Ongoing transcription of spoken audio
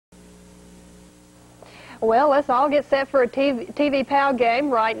Well, let's all get set for a TV Pow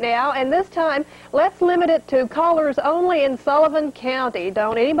game right now, and this time, let's limit it to callers only in Sullivan County.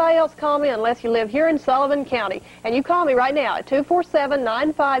 Don't anybody else call me unless you live here in Sullivan County. And you call me right now at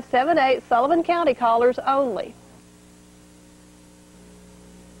 247-9578, Sullivan County callers only.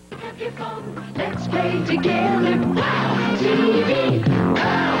 Your phone. Let's play together. Pow! TV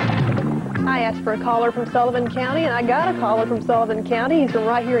Pow! I asked for a caller from Sullivan County, and I got a caller from Sullivan County. He's from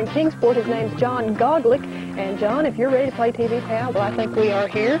right here in Kingsport. His name's John Goglick. And John, if you're ready to play TV Pow, well, I think we are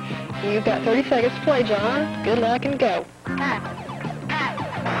here. You've got 30 seconds to play, John. Good luck and go.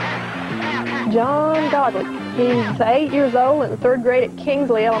 John Goglick. He's 8 years old in the 3rd grade at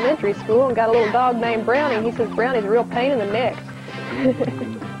Kingsley Elementary School and got a little dog named Brownie. He says Brownie's a real pain in the neck.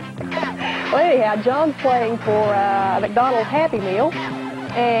 Well, anyhow, John's playing for McDonald's Happy Meal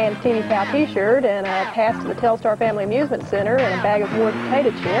and TV Pow t-shirt and a pass to the Telstar Family Amusement Center and a bag of more potato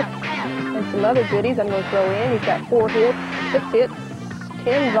chips and some other goodies I'm going to throw in. He's got 4 hits, 6 hits,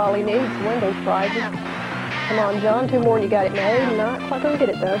 10's all he needs, windows prizes. Come on, John, 2 more and you got it made. Not quite going to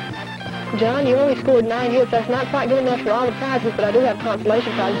get it, though. John, you only scored 9 hits. That's not quite good enough for all the prizes, but I do have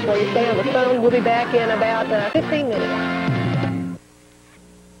consolation prizes for you. Stay on the phone. We'll be back in about 15 minutes.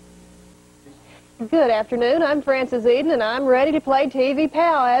 Good afternoon. I'm Frances Eden, and I'm ready to play TV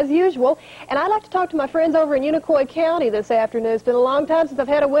Pow as usual. And I'd like to talk to my friends over in Unicoi County this afternoon. It's been a long time since I've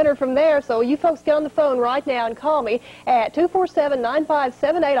had a winner from there, so you folks get on the phone right now and call me at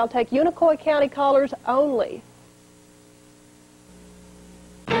 247-9578. I'll take Unicoi County callers only.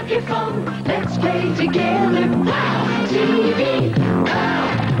 Have your phone. Let's play together. Pow! TV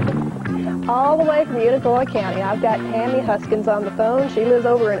Pow! All the way from Unicoi County, I've got Tammy Huskins on the phone. She lives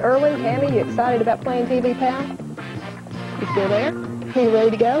over in Erwin. Tammy, you excited about playing TV Pow? You still there? Are you ready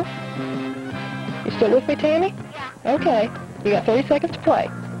to go? You still with me, Tammy? Yeah. Okay. You got 30 seconds to play.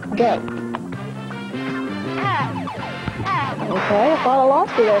 Go. Okay, I thought I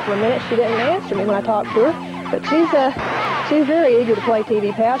lost her there for a minute. She didn't answer me when I talked to her. But she's very eager to play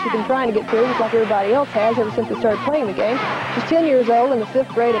TV Pow. She's been trying to get through just like everybody else has ever since we started playing the game. She's 10 years old in the 5th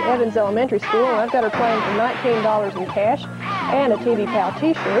grade at Evans Elementary School, and I've got her playing for $19 in cash and a TV Pow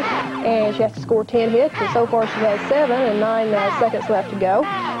t-shirt. And she has to score 10 hits, and so far she has 7 and 9 seconds left to go.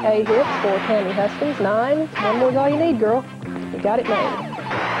 8 hits for Tammy Huskins, 9. 1 more's all you need, girl. You got it made.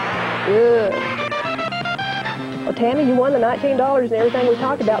 Good. Well, Tammy, you won the $19 and everything we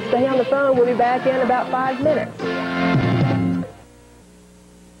talked about. Stay on the phone. We'll be back in about 5 minutes.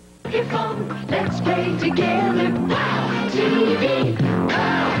 Your phone. Let's play together. Pow! TV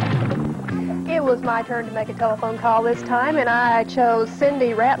Pow! It was my turn to make a telephone call this time, and I chose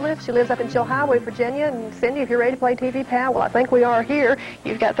Cindy Ratliff. She lives up in Chilhowee, Virginia. And Cindy, if you're ready to play TV Pow, well, I think we are here.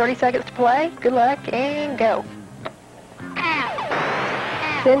 You've got 30 seconds to play. Good luck, and go.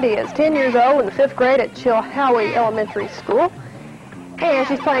 Cindy is 10 years old in the 5th grade at Chilhowee Elementary School. And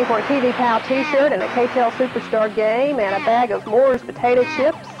she's playing for a TV Pow t-shirt and a KTEL Superstar game and a bag of Moore's potato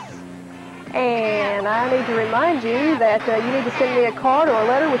chips. And I need to remind you that you need to send me a card or a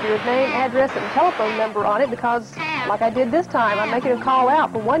letter with your name, address, and telephone number on it because, like I did this time, I'm making a call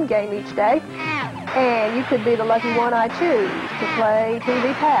out for 1 game each day. And you could be the lucky one I choose to play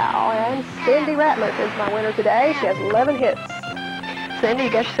TV Pow. And Cindy Ratliff is my winner today. She has 11 hits. Cindy,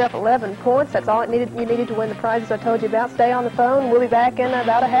 you got yourself 11 points. That's all you needed to win the prizes I told you about. Stay on the phone. We'll be back in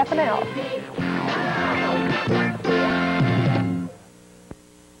about a half an hour.